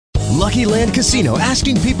Lucky Land Casino,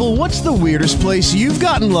 asking people, what's the weirdest place you've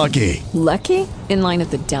gotten lucky? Lucky? In line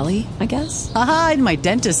at the deli, I guess? Aha, in my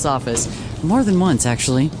dentist's office. More than once,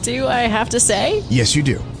 actually. Do I have to say? Yes, you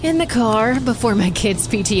do. In the car before my kids'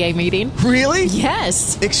 PTA meeting. Really?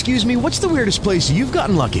 Yes. Excuse me, what's the weirdest place you've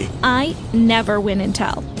gotten lucky? I never win and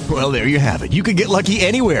tell. Well, there you have it. You can get lucky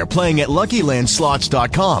anywhere, playing at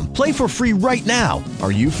LuckyLandSlots.com. Play for free right now.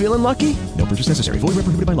 Are you feeling lucky? No purchase necessary. Void where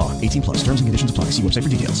prohibited by law. 18 plus. Terms and conditions apply. See website for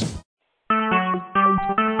details.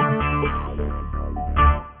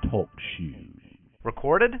 Talk shoes.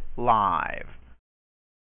 Recorded live.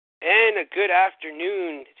 And a good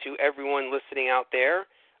afternoon to everyone listening out there.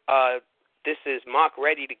 This is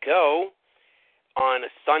MachReddy to go on a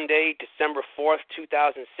Sunday, December 4th,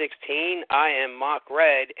 2016. I am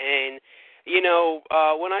MachRed, and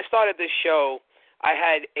when I started this show, I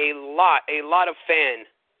had a lot of fans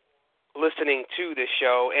listening to this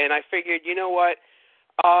show, and I figured, you know what,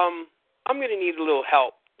 I'm going to need a little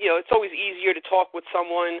help. It's always easier to talk with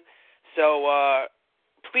someone, so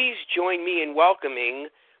please join me in welcoming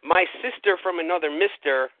my sister from another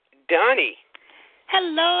mister, Donnie.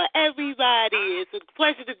 Hello, everybody. It's a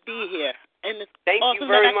pleasure to be here. And Thank you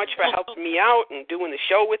very much for helping me out and doing the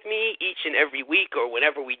show with me each and every week or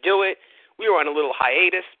whenever we do it. We were on a little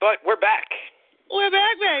hiatus, but we're back. We're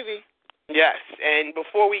back, baby. Yes, and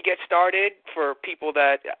before we get started, for people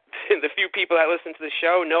that, the few people that listen to the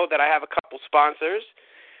show know that I have a couple sponsors.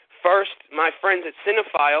 First, my friends at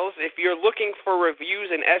Cinephiles, if you're looking for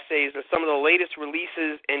reviews and essays of some of the latest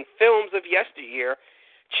releases and films of yesteryear,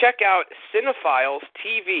 check out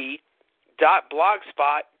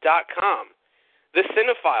cinephilestv.blogspot.com. The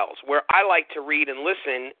Cinephiles, where I like to read and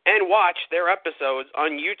listen and watch their episodes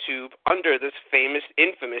on YouTube under this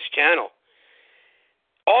infamous channel.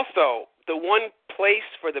 Also, the one place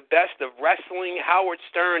for the best of wrestling, Howard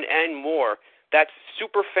Stern, and more, that's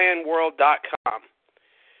superfanworld.com.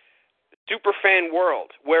 Superfan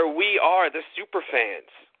World, where we are the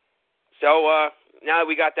superfans. So now that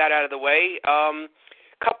we got that out of the way,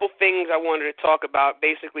 couple things I wanted to talk about.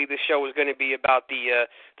 Basically, the show is going to be about the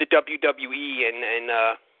WWE and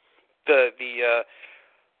the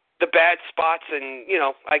bad spots and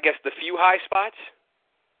I guess the few high spots.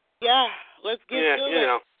 Yeah, let's get to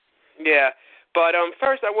it. Yeah, but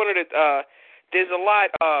first I wanted to. There's a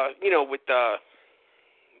lot with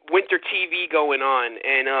winter TV going on,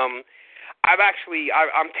 and I'm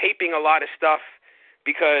taping a lot of stuff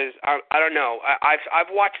because I don't know. I've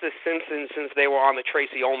watched The Simpsons since they were on the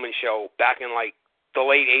Tracy Ullman show back in like the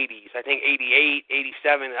late 80s. I think 88,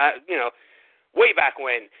 87, way back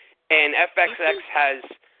when. And FXX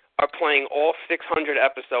are playing all 600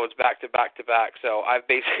 episodes back to back to back. So I've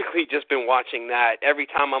basically just been watching that. Every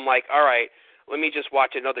time I'm like, all right, let me just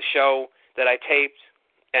watch another show that I taped,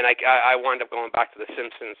 and I wound up going back to The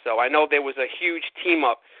Simpsons. So I know there was a huge team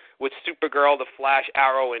up with Supergirl, The Flash,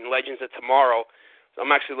 Arrow, and Legends of Tomorrow. So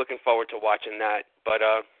I'm actually looking forward to watching that. But,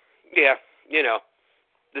 The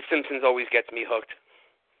Simpsons always gets me hooked.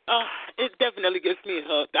 It definitely gets me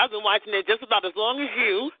hooked. I've been watching it just about as long as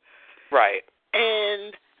you. Right.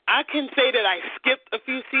 And I can say that I skipped a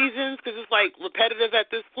few seasons because it's like repetitive at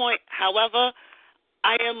this point. However,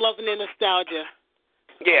 I am loving the nostalgia.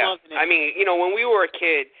 Yeah. I mean, when we were a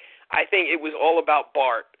kid, I think it was all about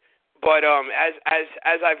Bart. But as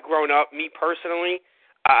I've grown up, me personally,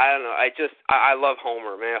 I don't know. I love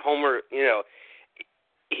Homer, man. Homer,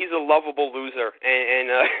 he's a lovable loser, and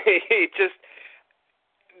it just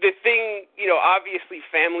the thing, obviously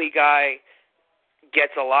Family Guy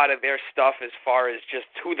gets a lot of their stuff as far as just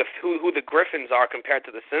who the Griffins are compared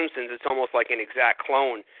to the Simpsons. It's almost like an exact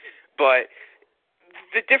clone. But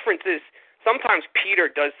the difference is sometimes Peter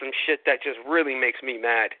does some shit that just really makes me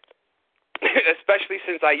mad. Especially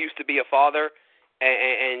since I used to be a father,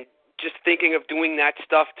 and just thinking of doing that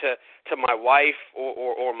stuff to my wife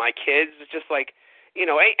or my kids, it's just like,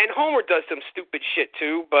 and Homer does some stupid shit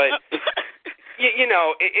too, but, it's just,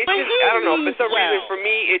 I don't know, for some reason for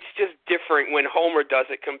me, it's just different when Homer does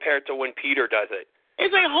it compared to when Peter does it. It's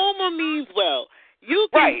like Homer means well. You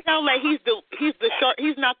can tell like he's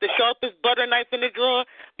not the sharpest butter knife in the drawer,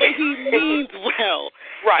 but he means well.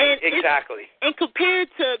 Right, exactly. And compared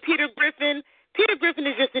to Peter Griffin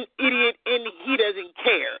is just an idiot and he doesn't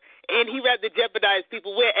care. And he rather jeopardize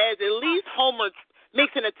people, whereas at least Homer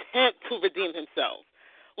makes an attempt to redeem himself.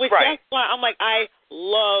 Which that's why I'm like, I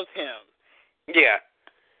love him. Yeah.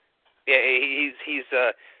 Yeah, he's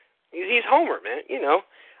Homer, man,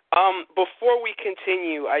 Before we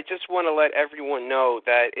continue, I just want to let everyone know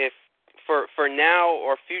that if for now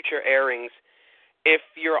or future airings, if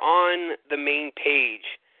you're on the main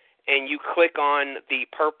page and you click on the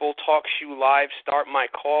purple TalkShoe Live Start My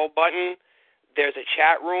Call button, there's a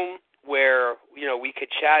chat room where, we could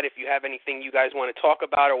chat if you have anything you guys want to talk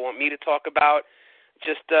about or want me to talk about.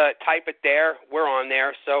 Just type it there. We're on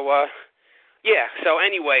there. So, so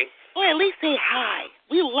anyway. Or at least say hi.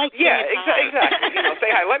 We like saying hi. Yeah, exactly. Say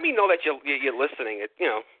hi. Let me know that you're listening.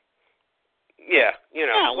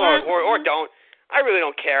 Or don't. I really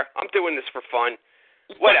don't care. I'm doing this for fun.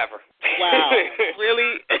 Whatever. Wow.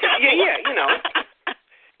 Really?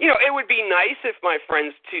 It would be nice if my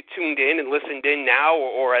friends tuned in and listened in now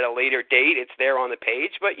or at a later date. It's there on the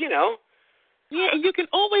page, but Yeah, and you can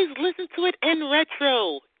always listen to it in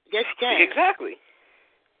retro. Yes, you can. Exactly.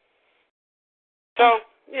 So,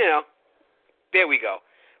 there we go.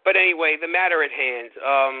 But anyway, the matter at hand.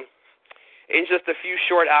 In just a few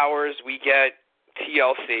short hours, we get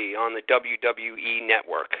TLC on the WWE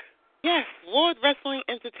Network. Yes, World Wrestling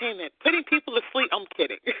Entertainment. Putting people to sleep. I'm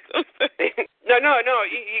kidding. No.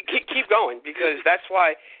 You keep going, because that's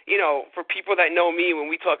why, for people that know me, when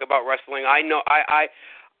we talk about wrestling, I know I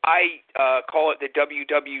call it the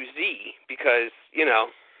WWZ because,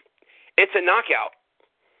 it's a knockout.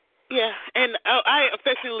 Yeah, and I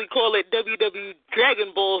affectionately call it WW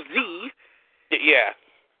Dragon Ball Z. Yeah.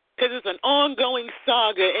 Because it's an ongoing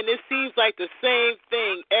saga, and it seems like the same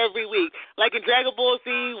thing every week. Like in Dragon Ball Z,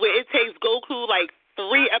 where it takes Goku like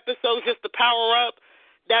 3 episodes just to power up.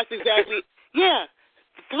 That's exactly,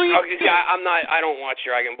 3 Okay, yeah, I don't watch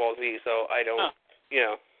Dragon Ball Z, so I don't,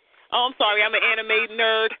 Oh, I'm sorry, I'm an anime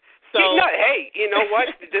nerd. So. Hey, you know what?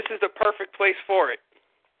 This is the perfect place for it.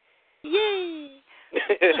 Yay.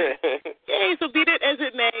 Yay, so be that as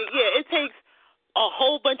it may, it takes a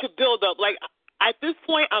whole bunch of build-up. Like, at this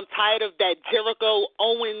point, I'm tired of that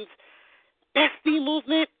Jericho-Owens bestie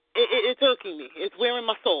movement. It's irking me. It's wearing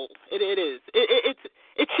my soul. It is.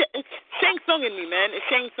 It's Shang Tsung in me, man. It's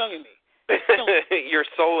Shang Tsung in me. Your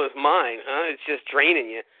soul is mine, huh? It's just draining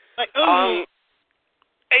you. Like,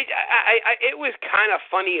 it was kind of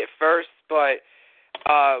funny at first, but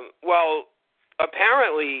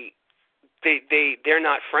apparently they're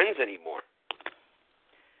not friends anymore.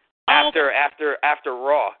 After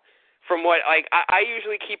Raw, from what I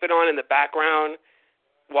usually keep it on in the background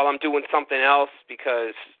while I'm doing something else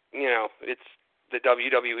because it's the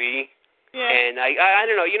WWE. Yeah. And I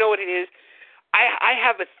don't know. You know what it is? I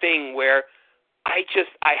have a thing where I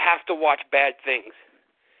have to watch bad things.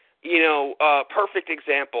 Perfect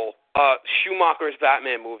example, Schumacher's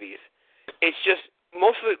Batman movies. It's just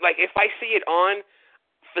mostly like if I see it on,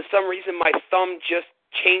 for some reason my thumb just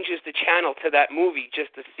changes the channel to that movie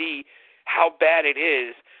just to see how bad it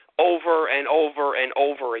is over and over and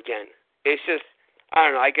over again. It's just, I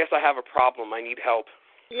don't know, I guess I have a problem. I need help.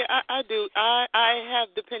 Yeah, I do. I have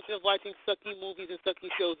the penchant of watching sucky movies and sucky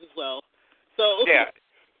shows as well. So yeah.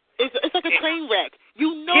 It's like a train wreck.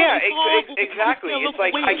 Yeah, it's horrible, exactly. It's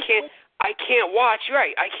like away. I can't watch,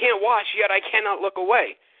 right. I can't watch, yet I cannot look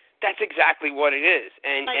away. That's exactly what it is.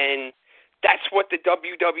 And that's what the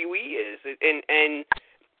WWE is. And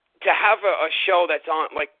to have a show that's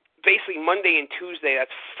on, like, basically Monday and Tuesday,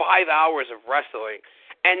 that's 5 hours of wrestling.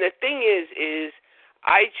 And the thing is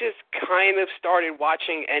I just kind of started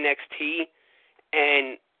watching NXT,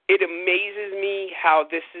 and it amazes me how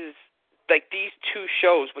this is, like, these two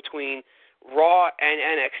shows between Raw and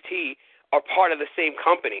NXT are part of the same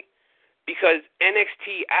company, because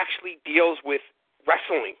NXT actually deals with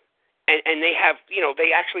wrestling, and they have,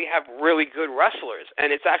 they actually have really good wrestlers,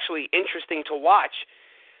 and it's actually interesting to watch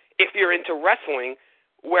if you're into wrestling,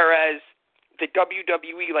 whereas the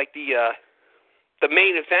WWE, like the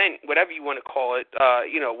main event, whatever you want to call it,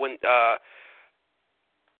 when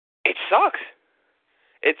it sucks.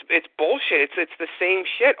 It's bullshit. It's the same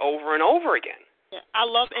shit over and over again. Yeah, I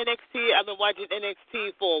love NXT. I've been watching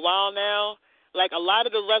NXT for a while now. Like, a lot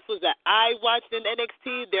of the wrestlers that I watched in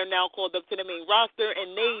NXT, they're now called up to the main roster,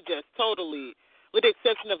 and they just totally, with the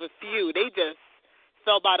exception of a few, they just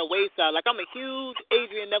fell by the wayside. Like, I'm a huge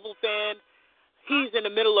Adrian Neville fan. He's in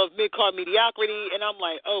the middle of mid-card mediocrity, and I'm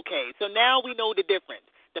like, okay, so now we know the difference.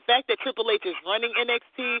 The fact that Triple H is running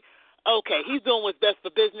NXT, okay, he's doing what's best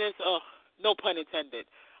for business. No pun intended.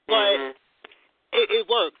 But it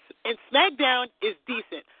works. And SmackDown is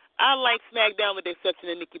decent. I like SmackDown with the exception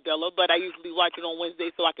of Nikki Bella, but I usually watch it on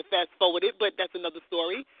Wednesday so I can fast-forward it, but that's another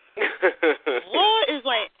story. Raw is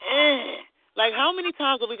like, Like, how many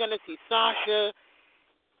times are we going to see Sasha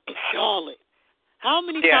and Charlotte? How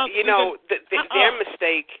many times? Their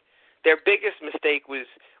mistake, their biggest mistake was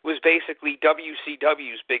basically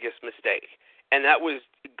WCW's biggest mistake, and that was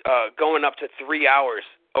going up to 3 hours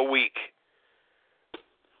a week.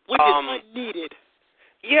 Which is unneeded.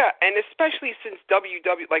 Yeah, and especially since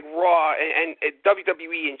Raw and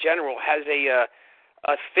WWE in general has a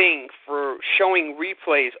thing for showing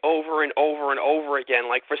replays over and over and over again.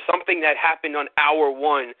 Like for something that happened on hour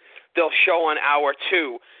 1, they'll show on hour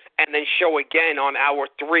 2, and then show again on hour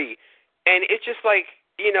 3. And it's just like,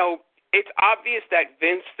 it's obvious that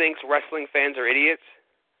Vince thinks wrestling fans are idiots.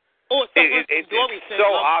 Oh, it's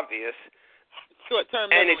so obvious.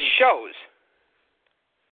 Short-term and memory. It shows.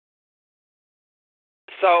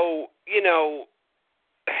 So,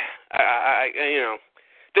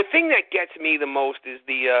 the thing that gets me the most is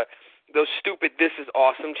those stupid "This is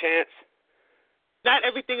awesome" chants. Not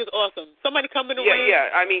everything is awesome. Somebody come in the ring. Yeah.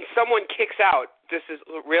 I mean, someone kicks out. This is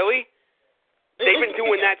really. They've been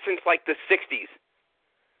doing that since like the 60s.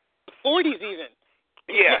 40s even.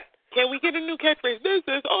 Yeah. Can we get a new catchphrase? This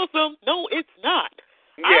is awesome. No, it's not.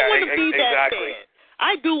 Yeah, I want to be that exactly. fan.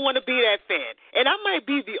 I do want to be that fan. And I might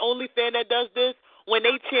be the only fan that does this when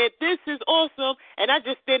they chant, this is awesome, and I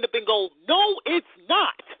just stand up and go, no, it's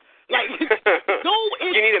not. Like, no,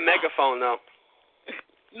 it's You need a not. megaphone, though.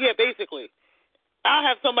 Yeah, basically. I'll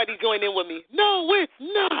have somebody join in with me. No, it's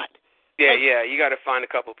not. Yeah, you got to find a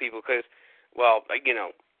couple people because, well,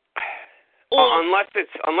 unless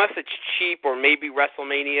it's cheap or maybe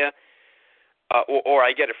WrestleMania or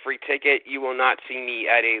I get a free ticket, you will not see me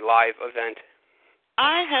at a live event.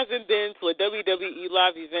 I haven't been to a WWE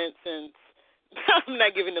live event since I'm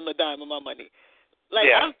not giving them a dime of my money.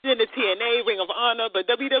 I've been to TNA, Ring of Honor, but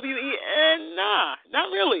WWE, nah, not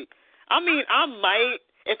really. I mean, I might,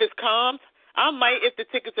 if it's comped, I might if the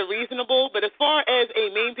tickets are reasonable, but as far as a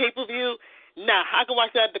main pay-per-view, nah, I can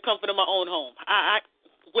watch that at the comfort of my own home.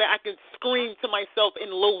 Where I can scream to myself in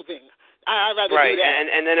loathing. I'd rather do that. Right,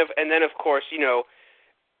 and then of course, you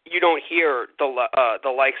don't hear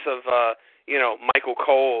the likes of Michael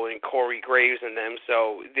Cole and Corey Graves and them.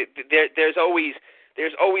 So there's always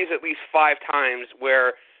at least 5 times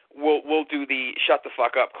where we'll do the shut the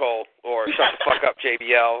fuck up Cole or shut the fuck up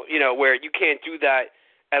JBL. Where you can't do that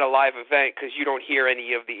at a live event because you don't hear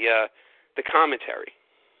any of the commentary.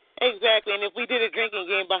 Exactly, and if we did a drinking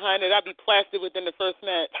game behind it, I'd be plastered within the first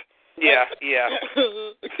match. Yeah.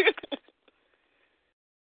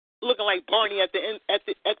 Looking like Barney at the end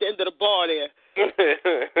of the bar there.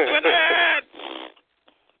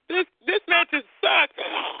 This match is sucks.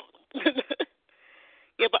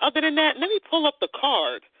 Yeah, but other than that, let me pull up the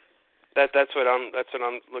card. That's what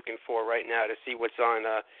I'm looking for right now to see what's on.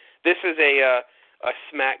 This is a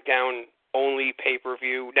SmackDown only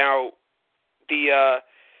pay-per-view. Now, the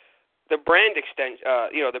brand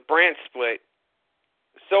the brand split.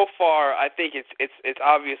 So far, I think it's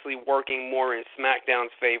obviously working more in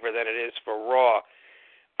SmackDown's favor than it is for Raw.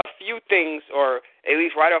 A few things, or at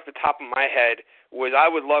least right off the top of my head, was I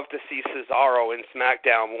would love to see Cesaro in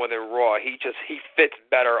SmackDown more than Raw. He fits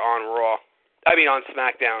better on on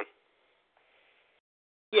SmackDown.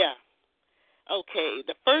 Yeah. Okay,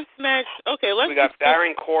 the first match. Okay, we got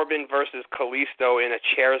Baron Corbin versus Kalisto in a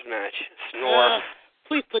chairs match. Snore.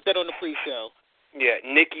 Please put that on the pre-show. Yeah,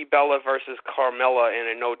 Nikki Bella versus Carmella in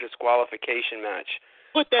a no disqualification match.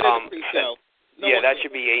 Put that on the pre-show. That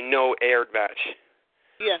should be a no aired match.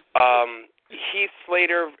 Yeah. Heath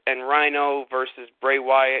Slater and Rhino versus Bray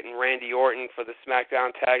Wyatt and Randy Orton for the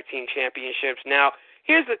SmackDown Tag Team Championships. Now,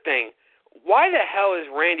 here's the thing. Why the hell is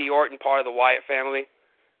Randy Orton part of the Wyatt family?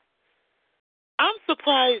 I'm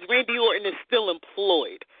surprised Randy Orton is still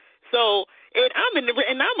employed. So, I'm a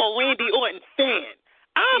Randy Orton fan.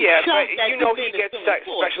 I'm shocked that he gets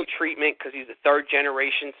special treatment because he's a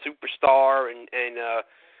third-generation superstar and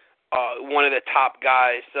one of the top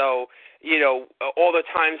guys. So, all the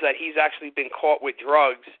times that he's actually been caught with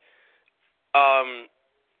drugs,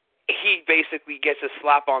 he basically gets a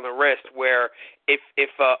slap on the wrist where if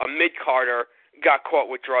a mid-carder got caught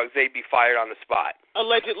with drugs, they'd be fired on the spot.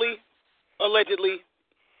 Allegedly.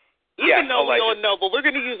 Yes, Even though allegedly. we all know, but we're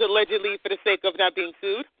going to use allegedly for the sake of not being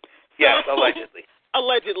sued. Yes, allegedly.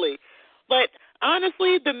 Allegedly. But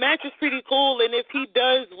honestly, the match is pretty cool, and if he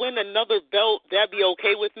does win another belt, that'd be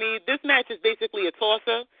okay with me. This match is basically a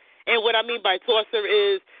tosser, and what I mean by tosser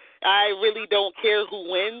is I really don't care who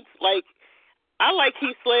wins. Like, I like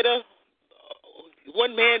Heath Slater,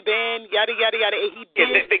 one-man band, yada, yada, yada.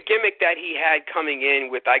 The gimmick that he had coming in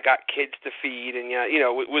with I got kids to feed and,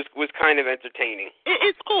 was kind of entertaining.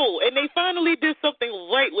 It's cool, and they finally did something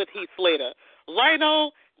right with Heath Slater.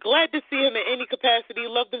 Rhino, glad to see him in any capacity.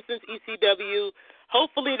 Loved him since ECW.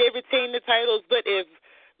 Hopefully they retain the titles, but if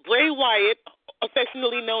Bray Wyatt,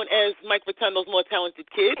 affectionately known as Mike Rotundo's more talented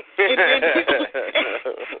kid,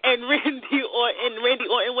 and Randy Orton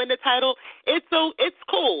win the title, it's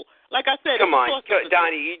cool. Like I said, come on,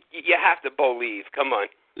 Donnie, you have to believe. Come on.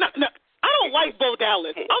 No, I don't like Bo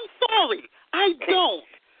Dallas. I'm sorry. I don't.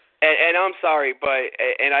 And I'm sorry, but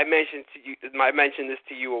I mentioned this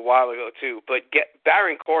to you a while ago too. But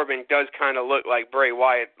Baron Corbin does kind of look like Bray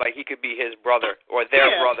Wyatt, like he could be his brother or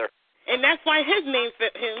their brother. And that's why his name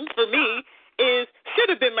for me should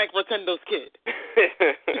have been Mike Rotundo's kid.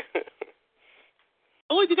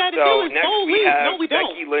 All you got to do is next leave. No, we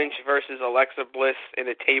don't. Becky Lynch versus Alexa Bliss in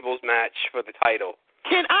a tables match for the title.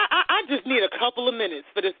 I just need a couple of minutes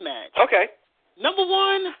for this match. Okay. Number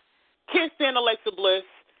one, can't stand Alexa Bliss.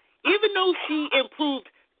 Even though she improved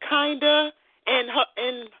kinda and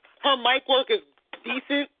her mic work is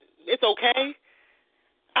decent, it's okay.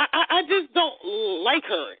 I just don't like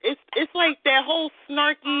her. It's like that whole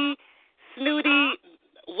snarky, snooty,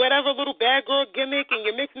 whatever little bad girl gimmick, and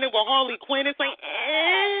you're mixing it with Harley Quinn. It's like,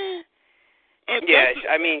 And yeah,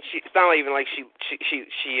 I mean, it's not even like she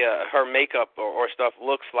her makeup or stuff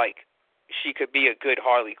looks like she could be a good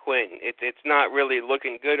Harley Quinn. It's not really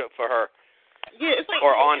looking good for her. Yeah, it's like,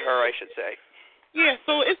 or on her, I should say. Yeah,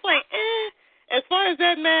 so it's like, as far as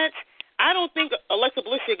that match, I don't think Alexa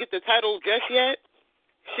Bliss should get the title just yet.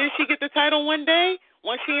 Should she get the title one day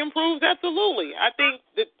once she improves? Absolutely. I think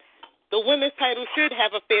that the women's title should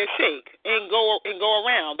have a fair shake and go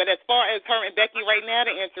around. But as far as her and Becky right now,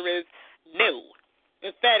 the answer is no,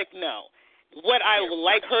 emphatic no. Would I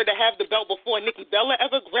like her to have the belt before Nikki Bella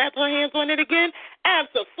ever grab her hands on it again?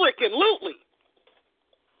 Abso-freaking-lutely.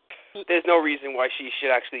 There's no reason why she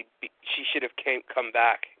should have come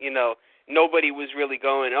back. You know, nobody was really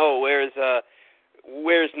going, oh, where's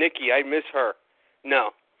Nikki? I miss her.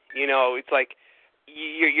 No, you know, it's like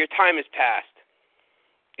your time has passed.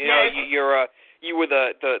 You know, you were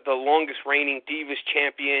the longest reigning Divas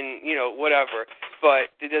champion. You know, whatever. But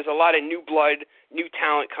there's a lot of new blood, new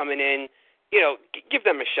talent coming in. You know, give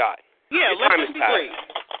them a shot. Yeah, let them be great.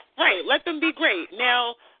 Right, let them be great.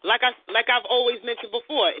 Now, like I've always mentioned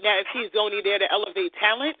before, now if she's only there to elevate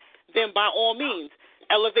talent, then by all means,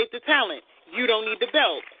 elevate the talent. You don't need the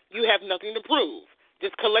belt. You have nothing to prove.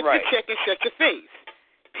 Just collect your check and shut your face.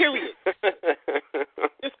 Period.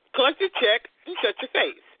 Just collect your check and shut your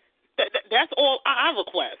face. That's all I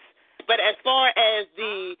request. But as far as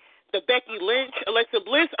the Becky Lynch, Alexa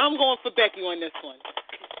Bliss, I'm going for Becky on this one.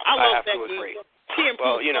 I love Becky. Agree. She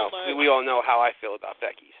improved you know, so much. we all know how I feel about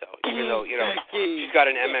Becky. So even though she's got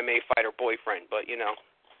an MMA fighter boyfriend, but you know,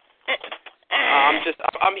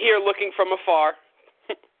 I'm here looking from afar.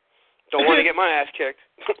 Don't want to get my ass kicked.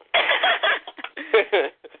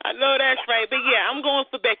 I know that's right, but yeah, I'm going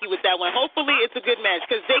for Becky with that one. Hopefully, it's a good match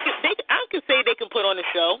because I can say they can put on a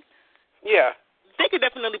show. Yeah, they could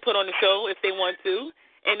definitely put on a show if they want to,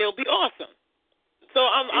 and it'll be awesome. So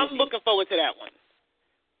I'm looking forward to that one.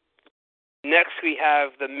 Next, we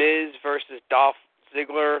have The Miz versus Dolph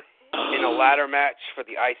Ziggler in a ladder match for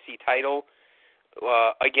the IC title.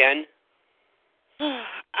 Again,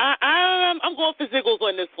 I'm going for Ziggles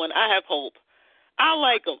on this one. I have hope. I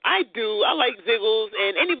like him. I do. I like Ziggles,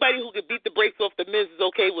 and anybody who can beat the brakes off The Miz is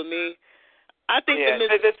okay with me. I think The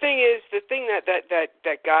Miz. The thing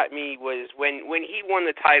that got me was when he won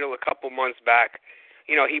the title a couple months back.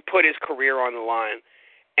 You know, he put his career on the line,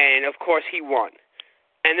 and of course he won.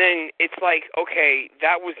 And then it's like, okay,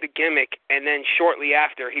 that was the gimmick, and then shortly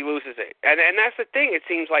after he loses it. And that's the thing. It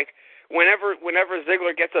seems like whenever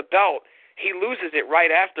Ziggler gets a belt, he loses it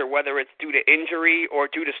right after, whether it's due to injury or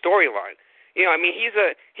due to storyline. You know, I mean, he's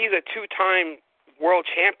a two-time world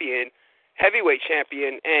champion, heavyweight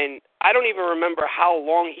champion, and I don't even remember how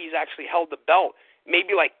long he's actually held the belt.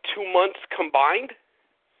 Maybe like 2 months combined?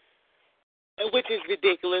 Which is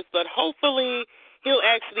ridiculous, but hopefully he'll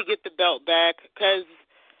actually get the belt back because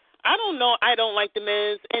I don't know. I don't like The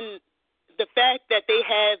Miz, and the fact that they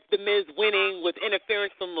have The Miz winning with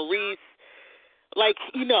interference from Maurice, like,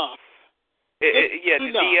 enough.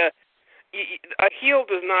 Enough. A heel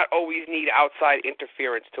does not always need outside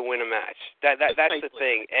interference to win a match. That's the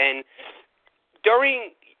thing. And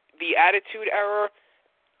during the Attitude Era,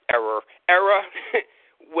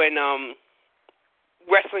 when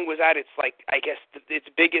wrestling was at its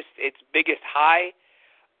its biggest high.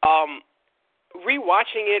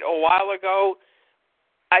 Rewatching it a while ago,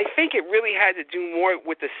 I think it really had to do more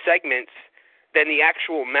with the segments than the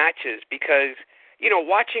actual matches because, you know,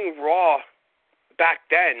 watching Raw back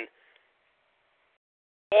then,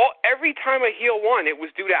 every time a heel won, it was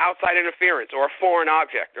due to outside interference or a foreign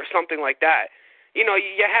object or something like that. You know,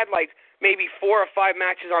 you had like maybe 4 or 5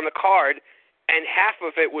 matches on the card, and half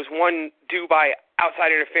of it was won due by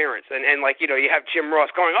outside interference. And like, you know, you have Jim Ross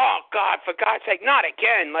going, oh, God, for God's sake, not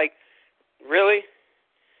again. Like, really?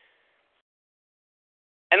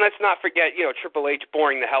 And let's not forget, Triple H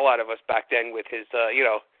boring the hell out of us back then with his,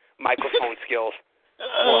 microphone skills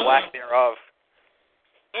or lack thereof.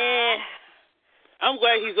 I'm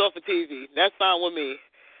glad he's off of TV. That's fine with me.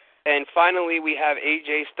 And finally, we have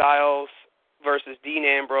AJ Styles versus Dean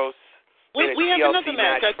Ambrose in a we have TLC another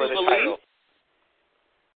match for the title.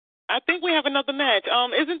 I think we have another match.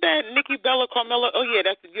 Isn't that Nikki Bella, Carmella? Oh, yeah,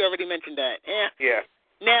 you already mentioned that. Yeah.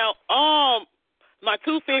 Now, my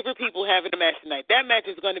two favorite people having a match tonight. That match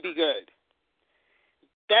is going to be good.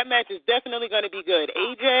 That match is definitely going to be good.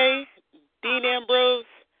 AJ, Dean Ambrose.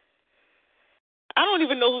 I don't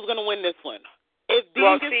even know who's going to win this one. If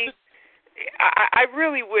Dean I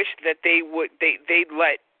really wish that they'd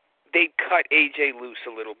cut AJ loose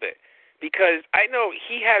a little bit, because I know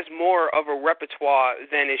he has more of a repertoire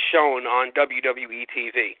than is shown on WWE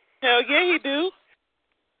TV. Hell yeah, he do.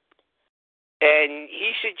 And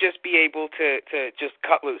he should just be able to just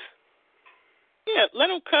cut loose. Yeah, let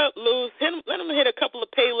him cut loose. Let him hit a couple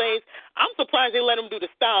of Pele's. I'm surprised they let him do the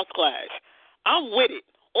Styles Clash. I'm with it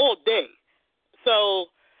all day. So,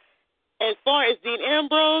 as far as Dean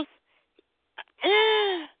Ambrose,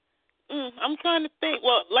 I'm trying to think.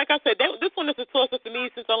 Well, like I said, this one is a toss-up for me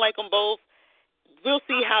since I like them both. We'll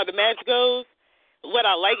see how the match goes. Would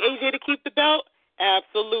I like AJ to keep the belt?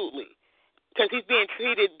 Absolutely. Because he's being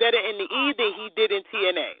treated better in the E than he did in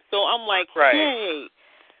TNA. So I'm like, yay.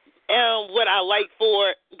 And would I like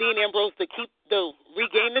for Dean Ambrose to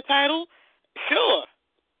regain the title? Sure.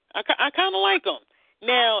 I kind of like him.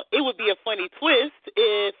 Now, it would be a funny twist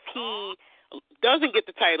if he doesn't get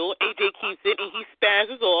the title, AJ keeps it, and he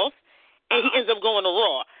spazzes off, and he ends up going to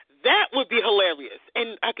Raw. That would be hilarious.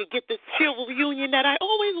 And I could get this chill reunion that I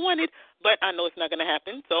always wanted, but I know it's not going to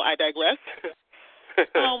happen, so I digress.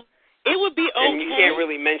 It would be okay. And you can't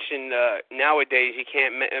really mention, nowadays, you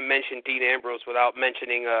can't mention Dean Ambrose without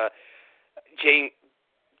mentioning James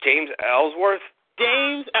Ellsworth.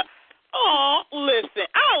 Listen,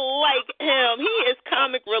 I like him. He is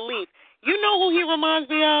comic relief. You know who he reminds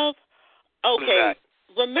me of? Okay,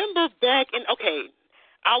 remember back in,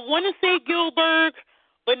 I want to say Gilbert,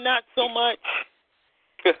 but not so much.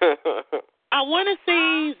 I want to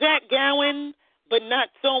say Zach Gowen, but not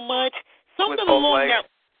so much. Something along that.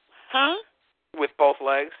 Huh? With both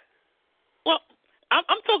legs? Well,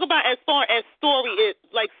 I'm talking about as far as story-wise.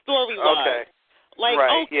 Okay.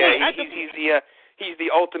 He's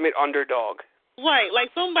the ultimate underdog. Right, like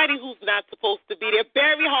somebody who's not supposed to be there.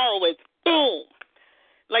 Barry Horowitz, boom.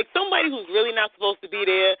 Like somebody who's really not supposed to be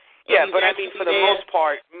there. Yeah, but I mean, for the most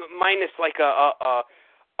part, minus like a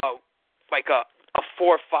 4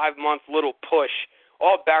 or 5 month little push,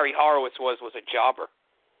 all Barry Horowitz was a jobber.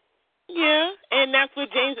 Yeah, and that's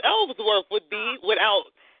what James Ellsworth would be without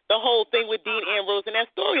the whole thing with Dean Ambrose and that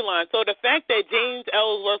storyline. So the fact that James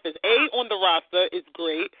Ellsworth is on the roster is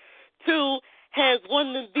great. 2, has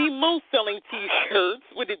one of the most selling T-shirts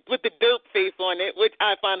with the derp face on it, which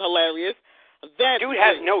I find hilarious. Dude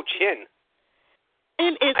has no chin.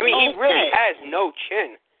 And it's he really has no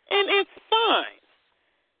chin. And it's fine.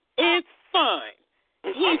 It's fine.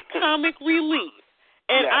 He's comic relief.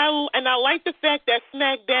 And I like the fact that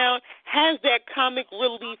SmackDown has that comic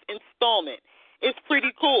relief installment. It's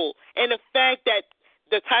pretty cool. And the fact that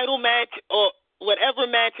the title match or whatever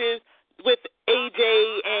matches with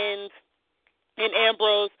AJ and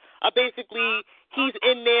Ambrose are basically he's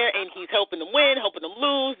in there and he's helping them win, helping them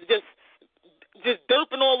lose, just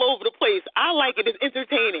derping all over the place. I like it. It's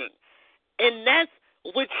entertaining. And that's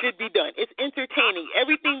what should be done. It's entertaining.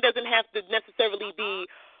 Everything doesn't have to necessarily be,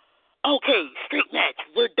 okay, straight match,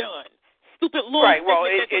 we're done. Stupid long. Right, well,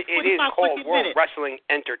 it is called World Wrestling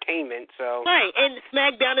Entertainment, so. Right, and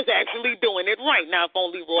SmackDown is actually doing it right. Now, if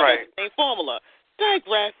only Raw has the same formula.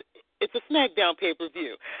 Digress, it's a SmackDown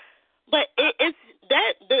pay-per-view. But it's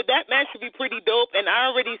that match should be pretty dope, and I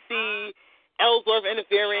already see Ellsworth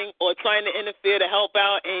interfering or trying to interfere to help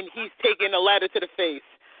out, and he's taking a ladder to the face.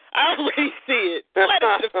 I already see it.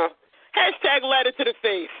 #ladder to the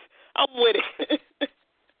face. I'm with it.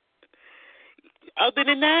 Other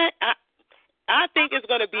than that, I think it's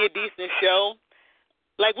going to be a decent show.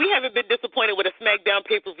 Like, we haven't been disappointed with a SmackDown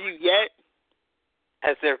pay-per-view yet.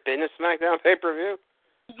 Has there been a SmackDown pay-per-view?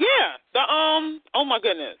 Yeah. Oh my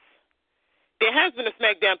goodness. There has been a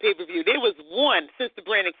SmackDown pay-per-view. There was one since the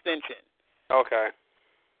brand extension. Okay.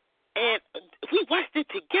 And we watched it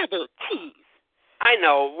together. Jeez. I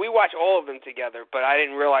know. We watched all of them together, but I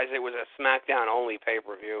didn't realize it was a SmackDown-only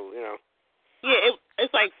pay-per-view, you know. Yeah,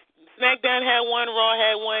 it's like SmackDown had one, Raw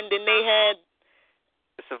had one, then they had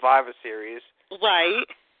the Survivor Series. Right.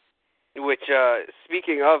 Which,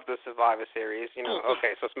 speaking of the Survivor Series, you know,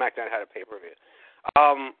 okay, so SmackDown had a pay-per-view.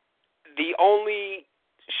 The only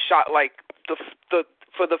shot like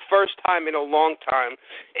for the first time in a long time,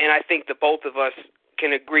 and I think the both of us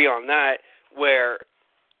can agree on that, where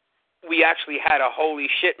we actually had a holy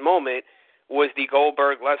shit moment was the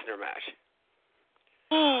Goldberg-Lesnar match.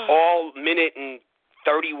 All minute and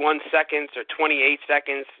 31 seconds or 28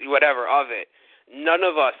 seconds, whatever, of it. None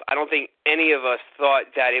of us, I don't think any of us thought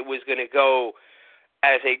that it was going to go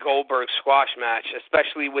as a Goldberg squash match,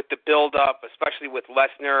 especially with the build-up, especially with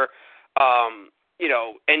Lesnar,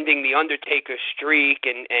 ending the Undertaker streak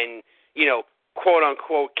and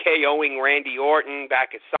quote-unquote KOing Randy Orton back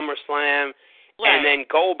at SummerSlam. Right. And then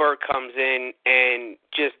Goldberg comes in and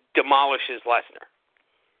just demolishes Lesnar.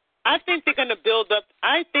 I think they're going to build up.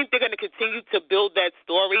 I think they're going to continue to build that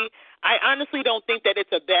story. I honestly don't think that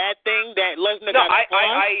it's a bad thing that Lesnar got a fall.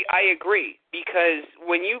 I agree, because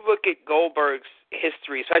when you look at Goldberg's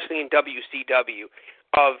history, especially in WCW,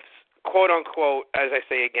 of quote-unquote, as I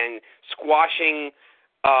say again, squashing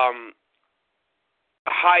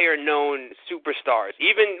higher-known superstars,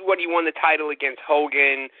 even when he won the title against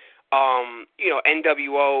Hogan,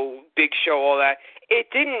 NWO, Big Show, all that, it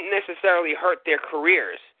didn't necessarily hurt their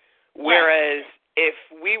careers. Whereas if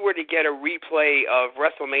we were to get a replay of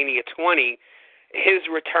WrestleMania 20, his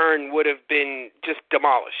return would have been just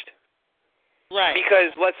demolished. Right.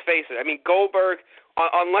 Because let's face it, I mean, Goldberg,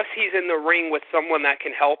 unless he's in the ring with someone that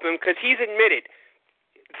can help him, because he's admitted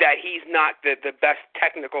that he's not the best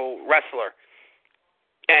technical wrestler.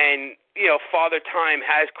 And, Father Time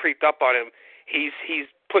has creeped up on him. He's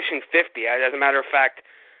pushing 50. As a matter of fact,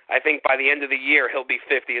 I think by the end of the year he'll be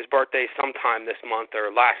 50. His birthday is sometime this month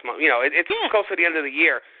or last month. It's close to the end of the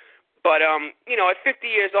year. But, at 50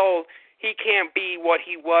 years old, he can't be what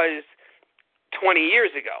he was 20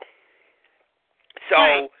 years ago.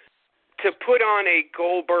 So to put on a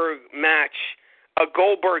Goldberg match, a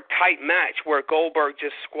Goldberg-type match where Goldberg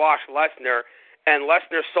just squashed Lesnar, and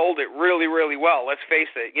Lesnar sold it really, really well, let's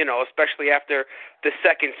face it, especially after the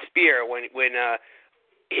second spear when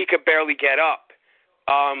he could barely get up.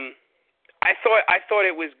 I thought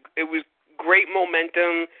it was great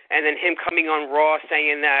momentum, and then him coming on Raw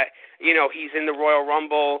saying that he's in the Royal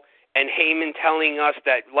Rumble, and Heyman telling us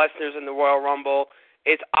that Lesnar's in the Royal Rumble.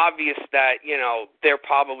 It's obvious that they're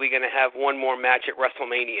probably going to have one more match at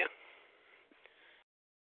WrestleMania.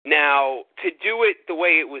 Now, to do it the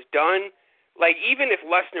way it was done, like even if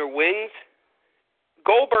Lesnar wins,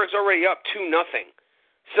 Goldberg's already up 2-0.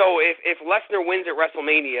 So if Lesnar wins at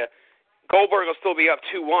WrestleMania, Goldberg will still be up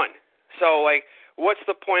 2-1. So, what's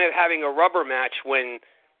the point of having a rubber match when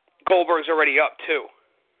Goldberg's already up 2?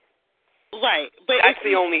 Right. But that's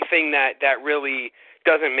the only thing that really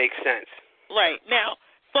doesn't make sense. Right. Now,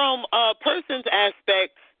 from a person's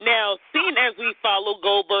aspect, now, seeing as we follow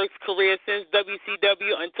Goldberg's career since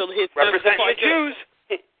WCW until his first representing the Jews.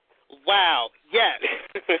 Wow, yes.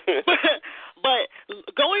 But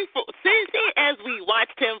seeing as we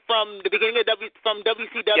watched him from the beginning of from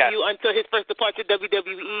WCW until his first departure to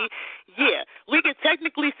WWE, we can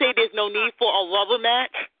technically say there's no need for a rubber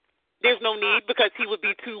match. There's no need because he would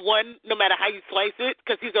be 2-1 no matter how you slice it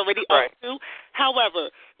because he's already up 2. However,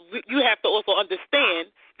 you have to also understand,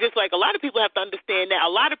 just like a lot of people have to understand that a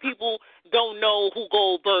lot of people don't know who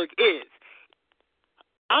Goldberg is.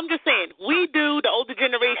 I'm just saying, we do, the older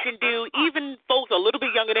generation do, even folks a little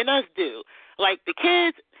bit younger than us do. Like the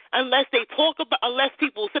kids, unless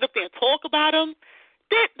people sit up there and talk about them,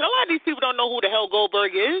 a lot of these people don't know who the hell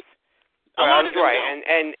Goldberg is. That's right.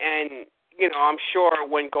 And I'm sure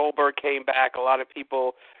when Goldberg came back, a lot of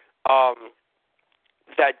people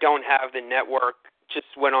that don't have the network just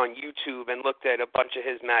went on YouTube and looked at a bunch of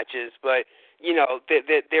his matches. But,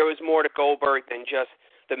 there was more to Goldberg than just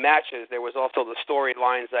the matches. There was also the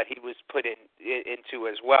storylines that he was put into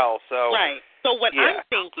as well. So right. So what I'm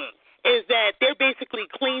thinking is that they're basically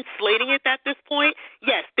clean slating it at this point.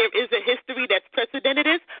 Yes, there is a history that's precedented,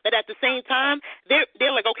 but at the same time,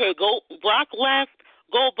 they're like, okay, Brock left,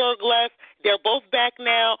 Goldberg left. They're both back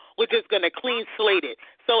now. We're just going to clean slate it.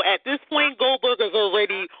 So at this point, Goldberg is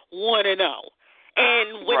already 1-0.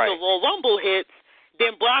 And when the Royal Rumble hits,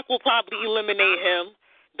 then Brock will probably eliminate him.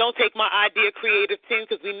 Don't take my idea creative team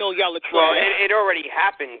because we know y'all are trash. Well, it already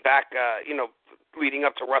happened back, leading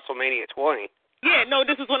up to WrestleMania 20. Yeah, no,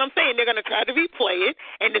 this is what I'm saying. They're going to try to replay it,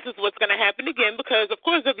 and this is what's going to happen again because, of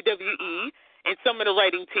course, WWE and some of the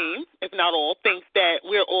writing team, if not all, thinks that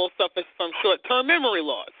we're all suffering from short-term memory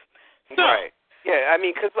loss. So, right. Yeah,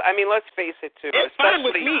 let's face it, too. It's fine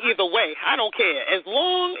with me either way. I don't care. As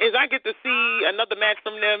long as I get to see another match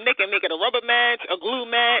from them, they can make it a rubber match, a glue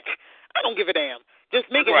match. I don't give a damn. Just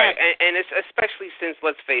make it happen. And it's especially since,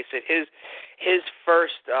 let's face it, his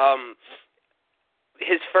first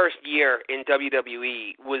his first year in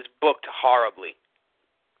WWE was booked horribly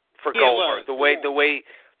for Goldberg.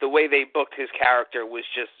 The way they booked his character was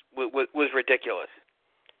just was ridiculous.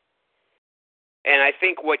 And I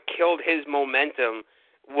think what killed his momentum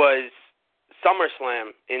was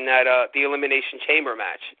SummerSlam in that the Elimination Chamber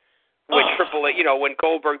match, when when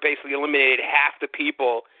Goldberg basically eliminated half the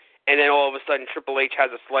people, and then all of a sudden Triple H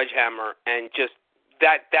has a sledgehammer, and just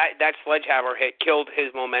that sledgehammer hit killed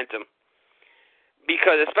his momentum.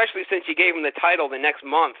 Because especially since you gave him the title the next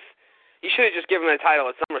month, you should have just given him the title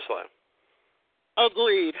at SummerSlam.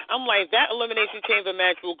 Agreed. I'm like, that Elimination Chamber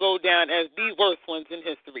match will go down as the worst ones in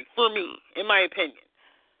history, for me, in my opinion.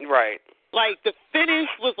 Right. Like, the finish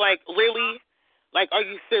was like, really? Like, are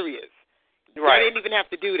you serious? Right. I didn't even have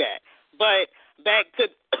to do that. But back to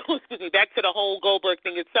the whole Goldberg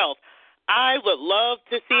thing itself. I would love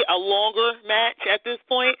to see a longer match at this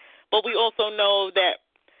point, but we also know that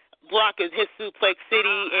Brock is his Suplex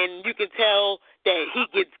City, and you can tell that he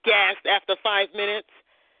gets gassed after 5 minutes.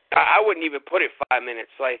 I wouldn't even put it 5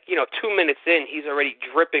 minutes. 2 minutes in, he's already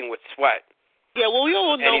dripping with sweat. Yeah, well, we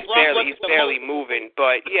all know and he's barely moving.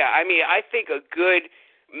 But, yeah, I mean, I think a good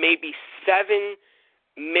maybe 7,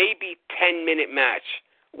 maybe 10-minute match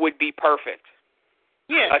would be perfect.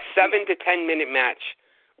 Yeah. A 7 to 10-minute match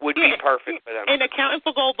would be perfect for them. And accounting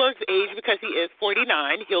for Goldberg's age, because he is 49,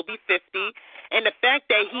 he'll be 50, and the fact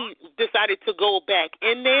that he decided to go back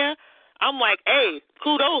in there, I'm like, hey,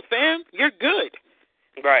 kudos, fam. You're good.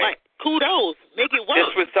 Right. Like, kudos. Make it work.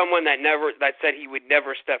 This was someone that said he would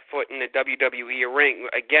never step foot in the WWE ring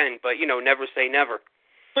again, but, never say never.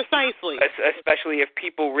 Precisely. Especially if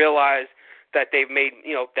people realize that they've made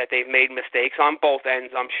mistakes on both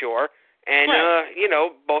ends, I'm sure. And,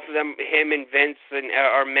 both of them, him and Vince,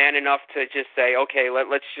 are man enough to just say, okay,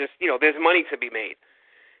 let's just, there's money to be made.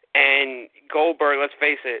 And Goldberg, let's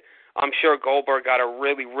face it, I'm sure Goldberg got a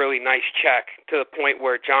really, really nice check to the point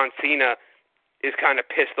where John Cena is kind of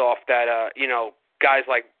pissed off that, guys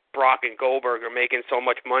like Brock and Goldberg are making so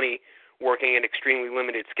much money working an extremely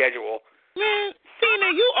limited schedule. Man,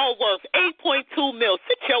 Cena, you are worth $8.2 million.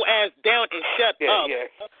 Sit your ass down and shut up. Yeah.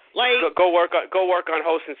 Like, go work on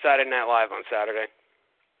hosting Saturday Night Live on Saturday.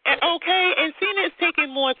 And Cena is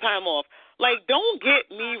taking more time off. Like, don't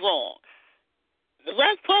get me wrong.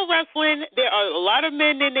 Pro wrestling, there are a lot of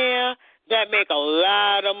men in there that make a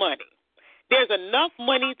lot of money. There's enough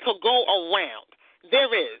money to go around.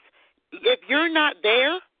 There is. If you're not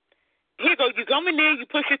there, here you go. You come in there, you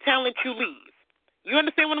push your talent, you leave. You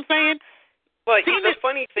understand what I'm saying? But the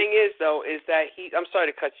funny thing is, though, is that I'm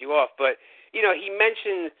sorry to cut you off, but, he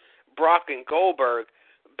mentioned Brock and Goldberg,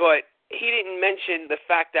 but he didn't mention the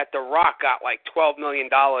fact that The Rock got like $12 million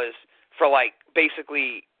for like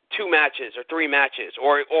basically 2 matches or 3 matches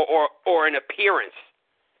or an appearance.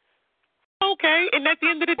 Okay, and at the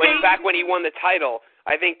end of the day, back when he won the title,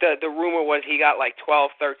 I think the rumor was he got like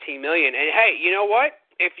 12, 13 million. And hey, you know what?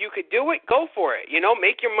 If you could do it, go for it.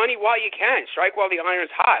 Make your money while you can. Strike while the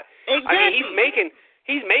iron's hot. Exactly. I mean,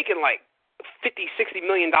 he's making like $50, $60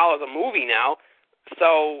 million a movie now.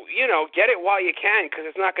 So, get it while you can because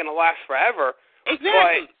it's not going to last forever.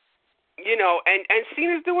 Exactly. But, and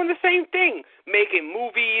Cena's doing the same thing, making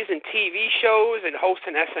movies and TV shows and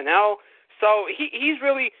hosting SNL. So he's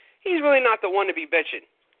really not the one to be bitching.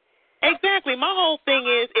 Exactly. My whole thing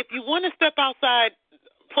is, if you want to step outside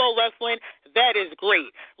pro wrestling, that is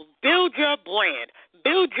great. Build your brand.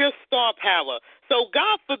 Build your star power. So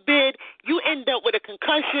God forbid you end up with a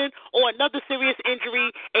concussion or another serious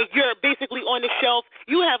injury and you're basically on the shelf.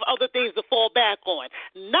 You have other things to fall back on.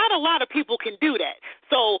 Not a lot of people can do that.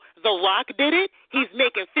 So The Rock did it. He's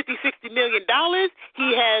making $50, $60 million.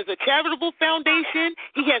 He has a charitable foundation.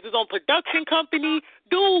 He has his own production company.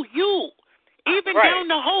 Do you. Even down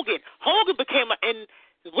to Hogan. Hogan became and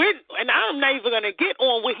I'm not even going to get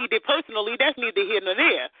on what he did personally. That's neither here nor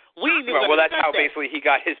there. That's how basically he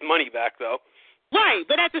got his money back, though. Right,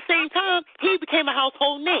 but at the same time, he became a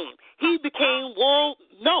household name. He became world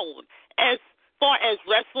known as far as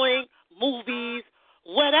wrestling, movies,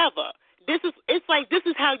 whatever. This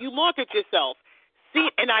is how you market yourself. See,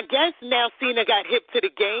 and I guess now Cena got hip to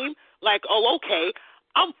the game. Like, oh, okay,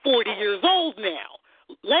 I'm 40 years old now.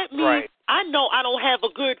 I know I don't have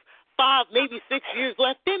a good 5, maybe 6 years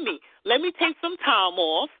left in me. Let me take some time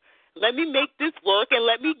off. Let me make this work and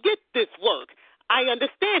let me get this work. I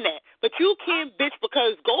understand that. But you can't bitch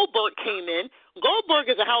because Goldberg came in. Goldberg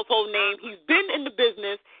is a household name. He's been in the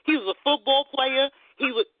business. He was a football player.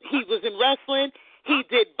 He was in wrestling. He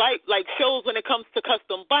did shows when it comes to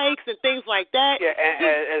custom bikes and things like that. Yeah,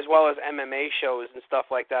 as well as MMA shows and stuff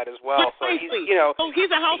like that as well. So he's, you know, so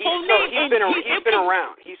he's a household name. He's been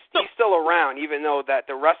around. He's still around, even though that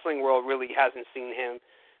the wrestling world really hasn't seen him.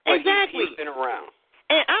 But exactly. He's been around.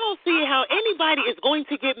 And I don't see how anybody is going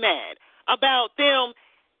to get mad about them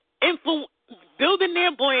building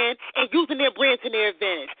their brand and using their brand to their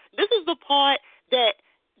advantage. This is the part that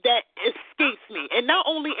escapes me, and not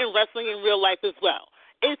only in wrestling, in real life as well.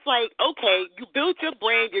 It's like, okay, you built your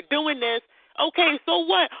brand, you're doing this. Okay, so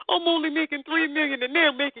what? I'm only making $3 million and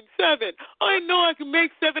they're making $7 million. I know I can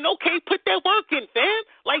make $7 million. Okay, put that work in, fam.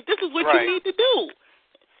 Like, this is what you need to do.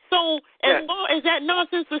 So as long as that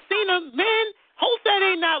nonsense with Cena, man, host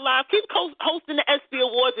Saturday Night Live, keep hosting the ESPY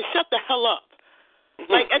Awards and shut the hell up.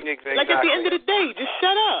 Like at the end of the day, just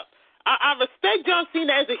shut up. I respect John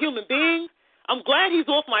Cena as a human being. I'm glad he's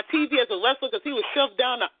off my TV as a wrestler because he was shoved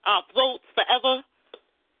down our throats forever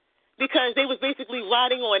because they was basically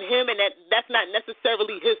riding on him, and that's not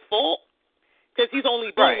necessarily his fault because he's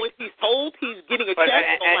only doing what he's told. He's getting a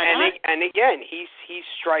check. And again, he's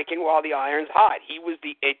striking while the iron's hot. He was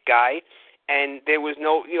the it guy, and there was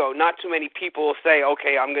not too many people say,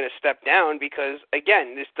 okay, I'm going to step down because,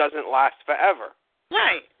 again, this doesn't last forever.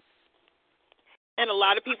 Right. And a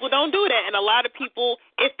lot of people don't do that. And a lot of people,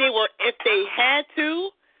 if they had to,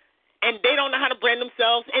 and they don't know how to brand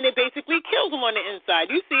themselves, and it basically kills them on the inside.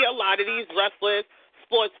 You see a lot of these wrestlers,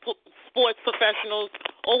 sports professionals,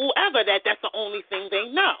 or whoever, that's the only thing they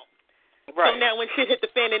know. Right. So now when shit hit the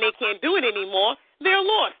fan and they can't do it anymore, they're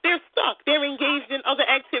lost. They're stuck. They're engaged in other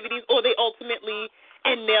activities, or they ultimately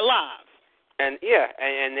end their lives. And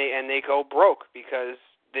they go broke because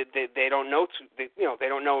they don't know they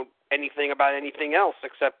don't know anything about anything else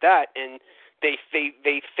except that, and they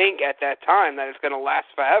think at that time that it's going to last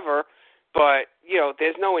forever, but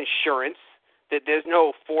there's no insurance, that there's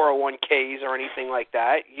no 401ks or anything like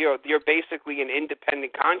that. You're basically an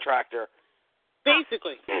independent contractor.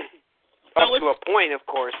 Basically. Up to a point, of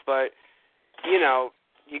course, but you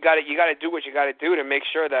got to do what you got to do to make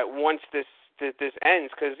sure that once this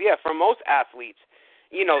ends, because for most athletes,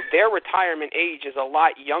 their retirement age is a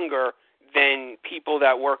lot younger than people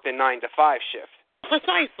that work the 9-to-5 shift.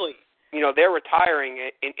 Precisely. They're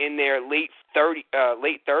retiring in their late 30s,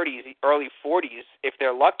 early 40s, if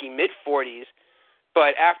they're lucky, mid 40s.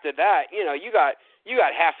 But after that, you got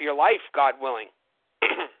half your life, God willing.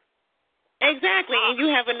 Exactly, and you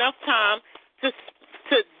have enough time to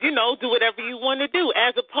do whatever you want to do,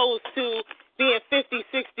 as opposed to being 50,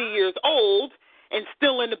 60 years old and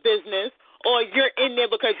still in the business, or you're in there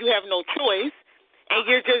because you have no choice, and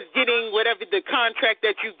you're just getting whatever the contract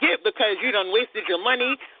that you get because you done wasted your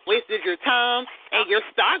money, wasted your time, and your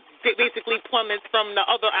stock basically plummets from the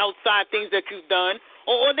other outside things that you've done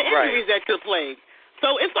or the injuries that you're plagued.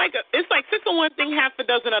 So it's like 6 of one thing, half a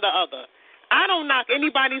dozen of the other. I don't knock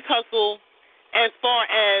anybody's hustle as far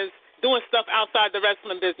as doing stuff outside the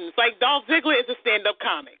wrestling business. Like Dolph Ziggler is a stand-up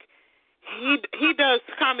comic. He does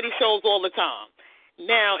comedy shows all the time.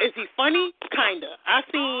 Now, is he funny? Kinda. I've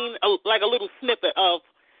seen a little snippet of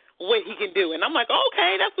what he can do, and I'm like,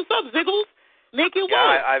 okay, that's what's up, Ziggles. Make it work.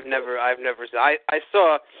 I've never. I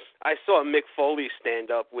saw Mick Foley stand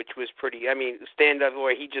up, which was pretty. I mean, stand up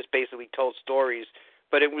where he just basically told stories,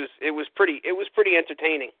 but it was pretty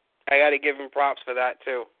entertaining. I got to give him props for that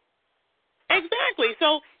too. Exactly.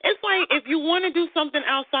 So it's like if you want to do something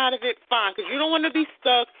outside of it, fine, because you don't want to be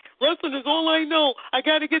stuck. Wrestling is all I know. I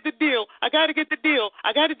got to get the deal. I got to get the deal.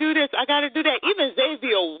 I got to do this. I got to do that. Even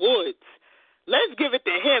Xavier Woods, let's give it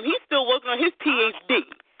to him. He's still working on his PhD.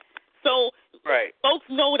 So folks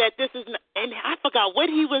know that this is, and I forgot what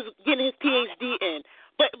he was getting his PhD in,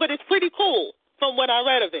 but it's pretty cool from what I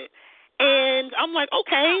read of it. And I'm like,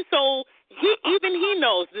 okay, so he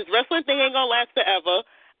knows this wrestling thing ain't going to last forever.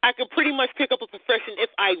 I could pretty much pick up a profession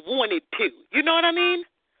if I wanted to. You know what I mean?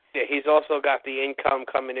 Yeah, he's also got the income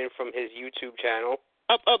coming in from his YouTube channel.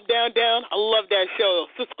 Up, up, down, down. I love that show.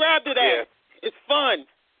 Subscribe to that. Yeah. It's fun.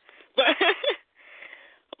 But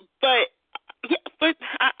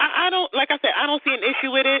I don't, like I said, I don't see an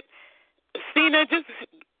issue with it. Cena, just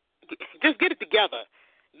get it together.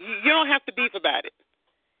 You don't have to beef about it.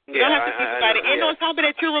 You don't have to beef about it. And on top of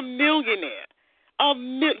that, you're a millionaire.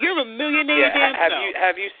 You're a millionaire. Yeah.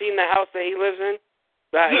 Have you seen the house that he lives in?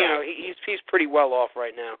 He's pretty well off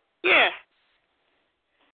right now. Yeah.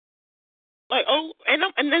 Like, and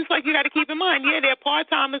it's like you got to keep in mind, they're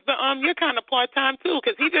part-timers, but you're kind of part-time too,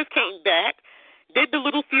 because he just came back, did the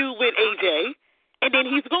little feud with AJ, and then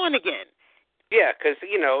he's gone again. Yeah, because,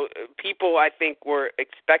 people, I think, were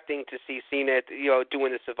expecting to see Cena,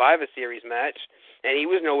 doing the Survivor Series match, and he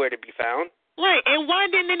was nowhere to be found. Right, and why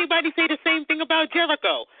didn't anybody say the same thing about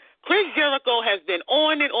Jericho? Chris Jericho has been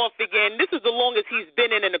on and off again. This is the longest he's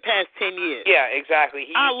been in the past 10 years. Yeah, exactly.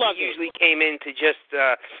 He usually came in to just,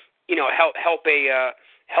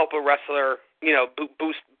 help a wrestler,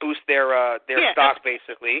 boost their stock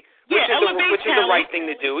basically, which is the right thing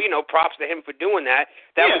to do. Props to him for doing that.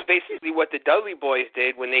 That was basically what the Dudley Boys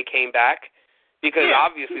did when they came back, because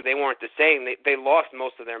obviously they weren't the same. They lost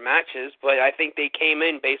most of their matches, but I think they came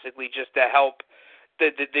in basically just to help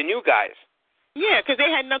the new guys. Yeah, because they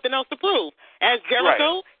had nothing else to prove. As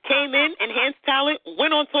Jericho came in, enhanced talent,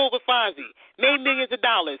 went on tour with Fozzy, made millions of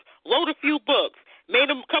dollars, wrote a few books, made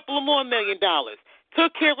a couple of more $1 million,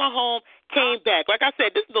 took care of home, came back. Like I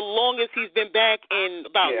said, this is the longest he's been back in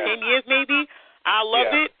about 10 years maybe. I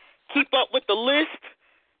love it. Keep up with the list.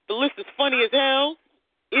 The list is funny as hell.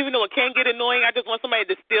 Even though it can get annoying, I just want somebody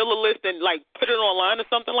to steal a list and, put it online or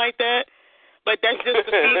something like that. But that's just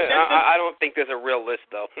the female. I don't think there's a real list,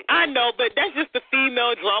 though. I know, but that's just the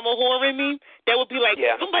female drama whore in me. That would be like,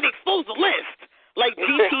 somebody expose the list, like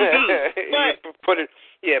GTV. But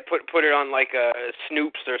put it on like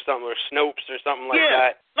Snoops or something, or Snopes or something like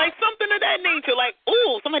that. Like something of that nature. Like,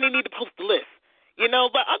 ooh, somebody need to post the list,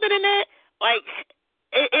 But other than that,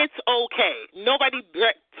 it's okay. Nobody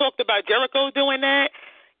talked about Jericho doing that.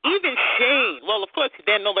 Even Shane, well, of course,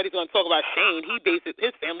 then nobody's going to talk about Shane. His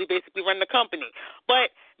family basically run the company. But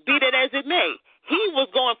be that as it may, he was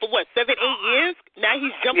going for, 7-8 years? Now he's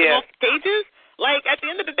jumping off stages? At the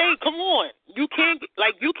end of the day, come on. You can't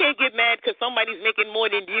get mad because somebody's making more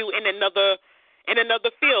than you in another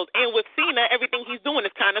field. And with Cena, everything he's doing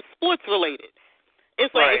is kind of sports-related.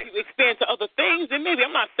 It's like if you expand to other things, then maybe I'm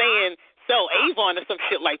not saying sell Avon or some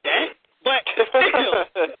shit like that, but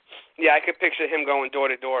still. Yeah, I could picture him going door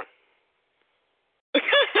to door.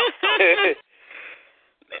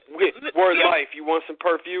 Word life, you want some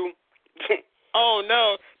perfume? Oh,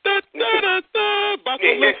 no.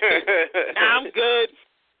 Buckle lipstick. Nah, I'm good.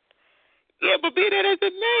 Yeah, but be that as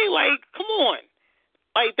it may, come on.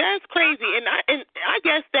 That's crazy. And I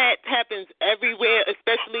guess that happens everywhere,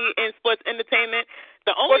 especially in sports entertainment.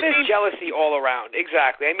 There's jealousy all around.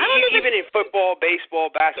 Exactly. I mean, even in football, baseball,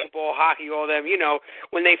 basketball, hockey, all them,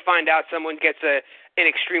 when they find out someone gets an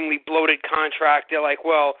extremely bloated contract, they're like,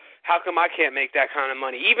 well, how come I can't make that kind of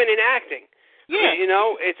money? Even in acting. Yeah.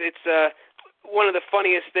 It's one of the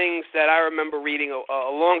funniest things that I remember reading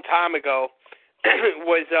a long time ago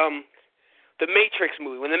was the Matrix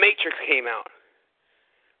movie, when the Matrix came out.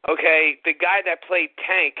 Okay, the guy that played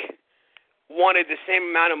Tank wanted the same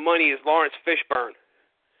amount of money as Lawrence Fishburne.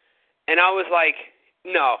 And I was like,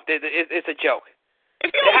 no, it's a joke. If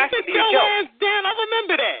you don't sit your ass down, I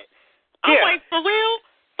remember that. I'm like, for real?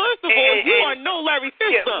 First of all, you are no Larry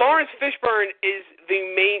Fishburne. Yeah, Lawrence Fishburne is the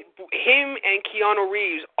main. Him and Keanu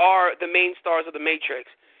Reeves are the main stars of The Matrix.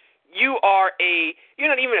 You're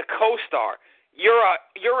not even a co-star. You're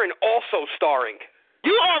an also starring.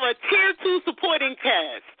 You are a tier 2 supporting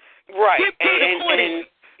cast. Right, and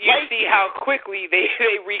you see how quickly they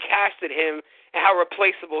recasted him and how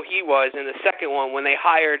replaceable he was in the second one when they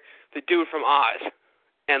hired the dude from Oz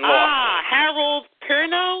and lost. Harold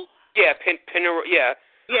Perrineau? Yeah, Perrineau, yeah.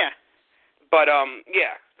 Yeah. But,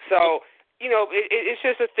 so, it's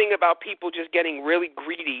just a thing about people just getting really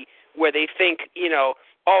greedy where they think,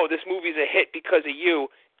 oh, this movie's a hit because of you.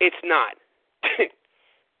 It's not.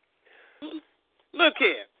 Look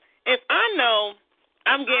here. If I know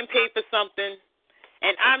I'm getting paid for something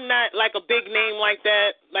and I'm not like a big name like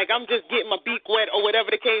that, like I'm just getting my beak wet or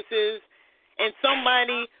whatever the case is, and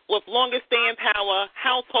somebody with longer staying power,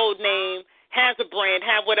 household name, has a brand,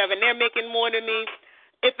 have whatever, and they're making more than me,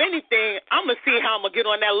 if anything, I'm going to see how I'm going to get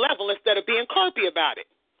on that level instead of being carpy about it.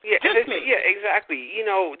 Yeah, yeah, exactly.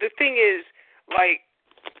 The thing is,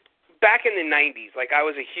 back in the 90s, I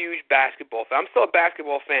was a huge basketball fan. I'm still a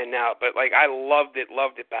basketball fan now, but, I loved it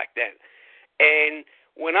back then. And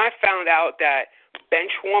when I found out that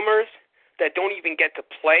bench warmers that don't even get to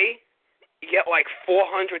play get,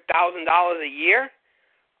 $400,000 a year,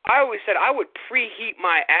 I always said I would preheat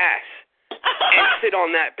my ass and sit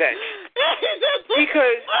on that bench.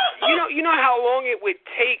 Because, you know how long it would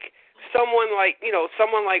take someone like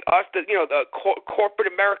us, the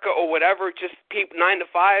corporate America or whatever, just people 9 to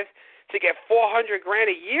 5, to get $400,000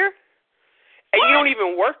 a year, and you don't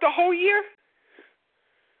even work the whole year,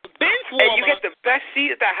 and you get the best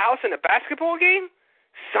seat at the house in a basketball game.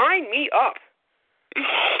 Sign me up.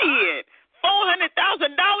 Shit, $400,000.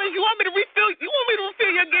 You want me to refill? You want me to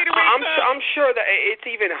refill your Gatorade? I'm sure that it's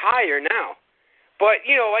even higher now. But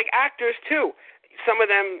actors too. Some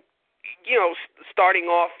of them,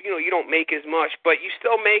 starting off, you don't make as much, but you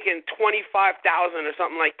still making $25,000 or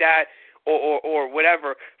something like that. or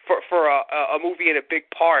whatever for a movie in a big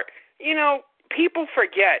part. You know, people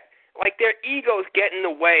forget, like, their egos get in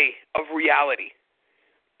the way of reality.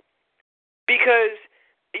 Because,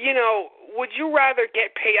 you know, would you rather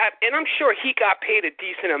get paid? And I'm sure he got paid a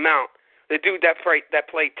decent amount, the dude that played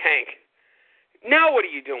Tank. Now what are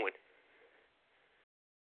you doing?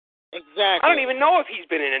 Exactly. I don't even know if he's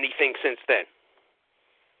been in anything since then.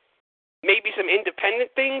 Maybe some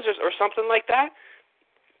independent things or something like that.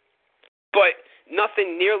 But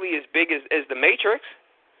nothing nearly as big as The Matrix.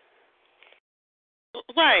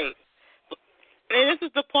 Right. And this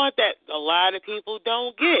is the part that a lot of people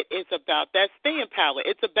don't get. It's about that staying power.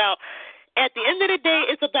 It's about, at the end of the day,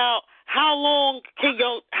 it's about how long can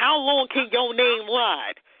your name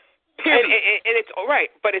ride. Period. And it's all right,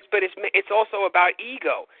 but it's also about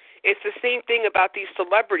ego. It's the same thing about these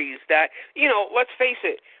celebrities that, you know, let's face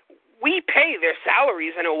it, we pay their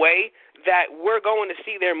salaries in a way that we're going to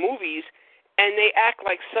see their movies, and they act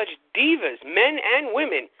like such divas, men and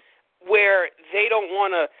women, where they don't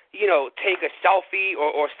want to, you know, take a selfie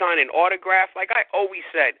or sign an autograph. Like I always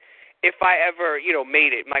said, if I ever, you know,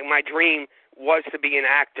 made it, my dream was to be an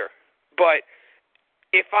actor. But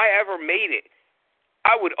if I ever made it,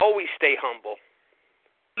 I would always stay humble.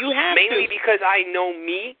 You have Mainly to. because I know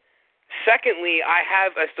me. Secondly, I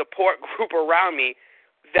have a support group around me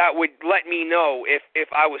that would let me know if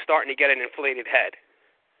I was starting to get an inflated head.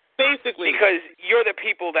 Basically. Because you're the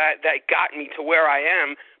people that got me to where I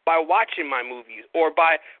am by watching my movies or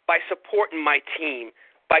by supporting my team,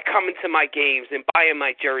 by coming to my games and buying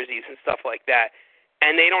my jerseys and stuff like that.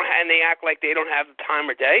 And they act like they don't have the time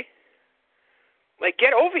or day. Like,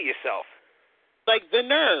 get over yourself. Like, the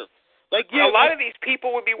nerve. Like, a lot of these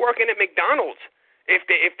people would be working at McDonald's if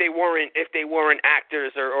they weren't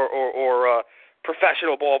actors or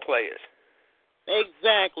professional ball players.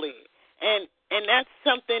 Exactly. And that's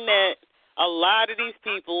something that a lot of these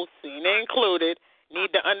people, Cena included, need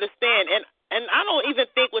to understand. And I don't even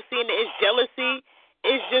think what Cena is jealousy.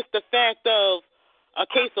 It's just the fact of a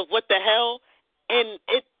case of what the hell. And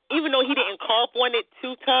even though he didn't carp on it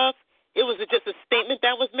too tough, it was just a statement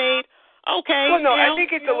that was made. Okay. Well, no, I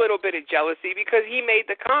think it's a little bit of jealousy because he made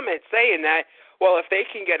the comment saying that, well, if they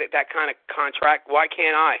can get that kind of contract, why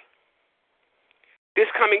can't I? This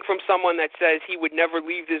coming from someone that says he would never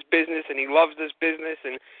leave this business and he loves this business,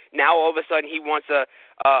 and now all of a sudden he wants a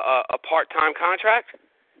part-time contract?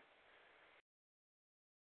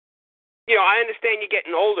 You know, I understand you're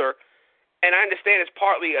getting older, and I understand it's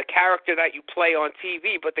partly a character that you play on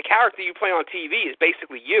TV, but the character you play on TV is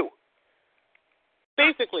basically you.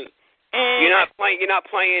 Basically. And you're not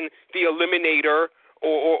playing the Eliminator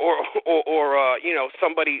or you know,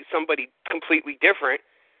 somebody completely different.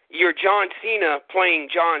 You're John Cena playing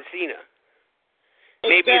John Cena.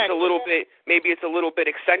 Maybe exactly. it's a little bit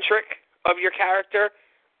eccentric of your character,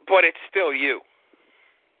 but it's still you.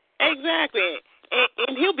 Exactly.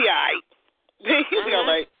 And he'll be all right. He'll be all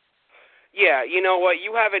right. Yeah, you know what?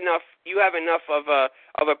 You have enough of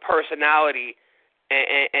a personality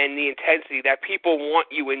and the intensity that people want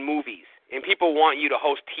you in movies, and people want you to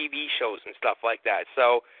host TV shows and stuff like that.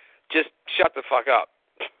 So just shut the fuck up.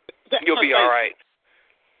 You'll be all right.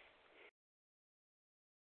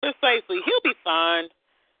 Precisely. He'll be fine.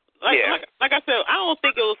 Like I said, I don't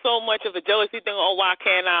think it was so much of a jealousy thing. Oh, why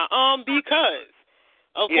can't I? Because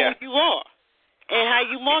of who you are and how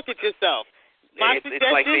you market yourself. It's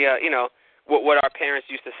like the you know, what our parents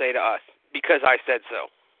used to say to us, because I said so.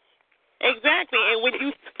 Exactly, and when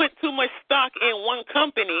you put too much stock in one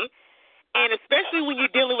company, and especially when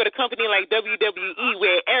you're dealing with a company like WWE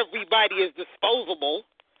where everybody is disposable,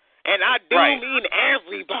 and I do mean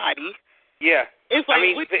everybody. Yeah. It's like,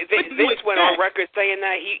 I mean, Vince went on record saying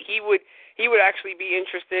that he would actually be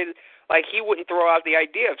interested, like he wouldn't throw out the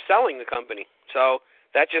idea of selling the company. So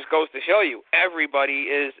that just goes to show you, everybody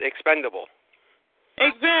is expendable.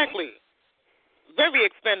 Exactly. Very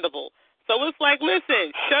expendable. So it's like,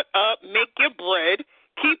 listen, shut up, make your bread,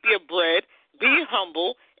 keep your bread, be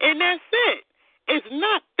humble, and that's it. It's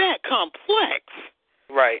not that complex.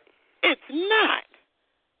 Right. It's not.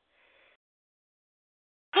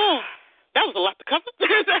 That was a lot to cover.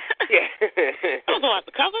 Yeah. That was a lot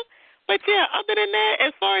to cover. But, yeah, other than that,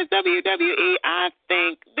 as far as WWE, I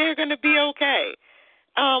think they're going to be okay.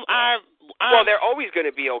 Well, they're always going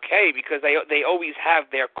to be okay because they always have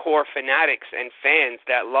their core fanatics and fans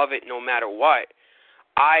that love it no matter what.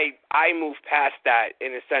 I move past that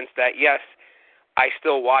in a sense that, yes, I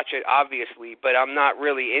still watch it, obviously, but I'm not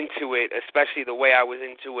really into it, especially the way I was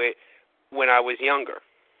into it when I was younger,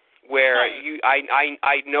 where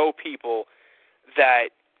I know people that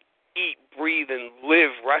eat, breathe, and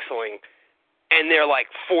live wrestling, and they're like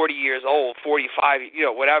 40 years old, 45,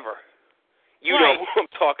 whatever. You right. know who I'm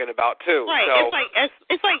talking about too. Right. So,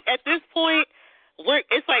 it's like at this point, we're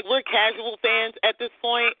casual fans at this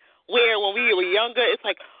point. Where when we were younger, it's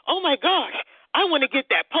like, oh my gosh, I want to get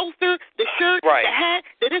that poster, the shirt, right. the hat,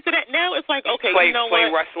 the this and that. Now it's like, okay, play you know play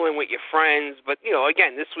what? wrestling with your friends, but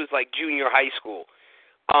again, this was like junior high school.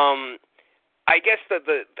 I guess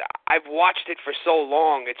I've watched it for so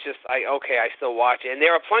long. It's just I still watch it, and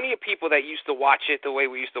there are plenty of people that used to watch it the way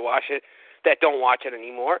we used to watch it that don't watch it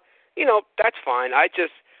anymore. That's fine.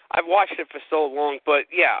 I've watched it for so long, but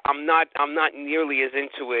yeah, I'm not nearly as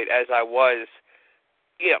into it as I was,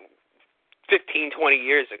 15, 20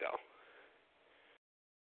 years ago.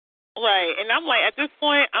 Right, and I'm like, at this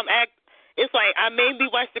point, it's like I mainly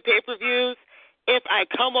watch the pay-per-views. If I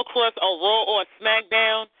come across a Raw or a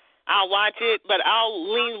SmackDown, I'll watch it, but I'll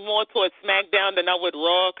lean more towards SmackDown than I would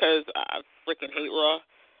Raw because I freaking hate Raw.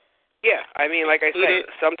 Yeah, I mean, like I said,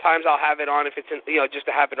 sometimes I'll have it on if it's just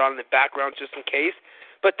to have it on in the background just in case.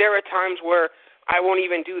 But there are times where I won't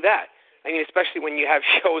even do that. I mean, especially when you have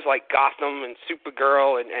shows like Gotham and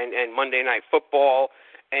Supergirl and Monday Night Football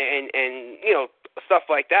and stuff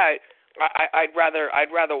like that. I'd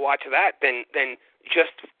rather watch that than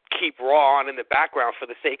just keep Raw on in the background for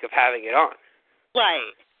the sake of having it on.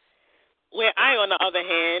 Right. Where I, on the other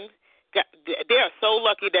hand, they are so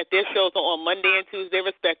lucky that their shows are on Monday and Tuesday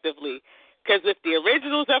respectively. Because if the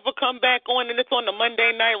originals ever come back on and it's on the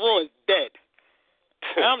Monday Night Raw, it's dead.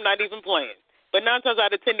 I'm not even playing. But 9 times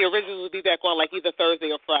out of 10, the originals will be back on like either Thursday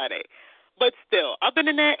or Friday. But still, other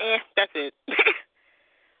than that, that's it.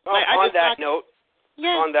 Well, on that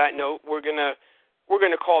note, we're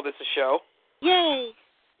gonna call this a show. Yay!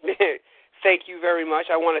 Thank you very much.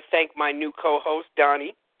 I want to thank my new co-host,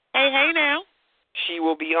 Donnie. Hey now. She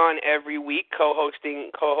will be on every week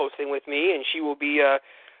co-hosting with me, and she will be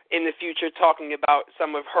in the future talking about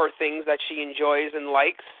some of her things that she enjoys and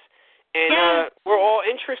likes. And we're all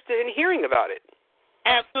interested in hearing about it.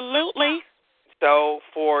 Absolutely. So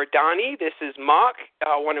for Donnie, this is Mark.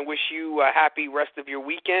 I want to wish you a happy rest of your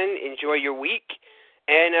weekend. Enjoy your week.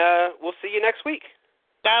 And we'll see you next week.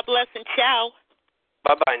 God bless and ciao.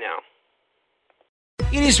 Bye-bye now.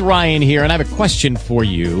 It is Ryan here, and I have a question for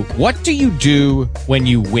you. What do you do when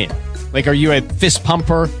you win? Like, are you a fist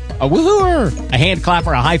pumper, a woohooer, a hand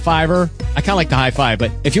clapper, a high fiver? I kind of like the high five,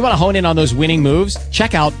 but if you want to hone in on those winning moves,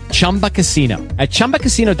 check out Chumba Casino. At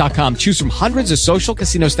ChumbaCasino.com, choose from hundreds of social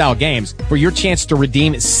casino-style games for your chance to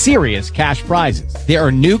redeem serious cash prizes. There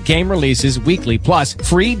are new game releases weekly, plus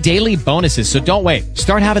free daily bonuses, so don't wait.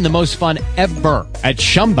 Start having the most fun ever at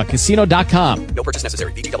ChumbaCasino.com. No purchase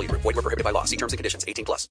necessary. VGW. Void where prohibited by law. See terms and conditions. 18+.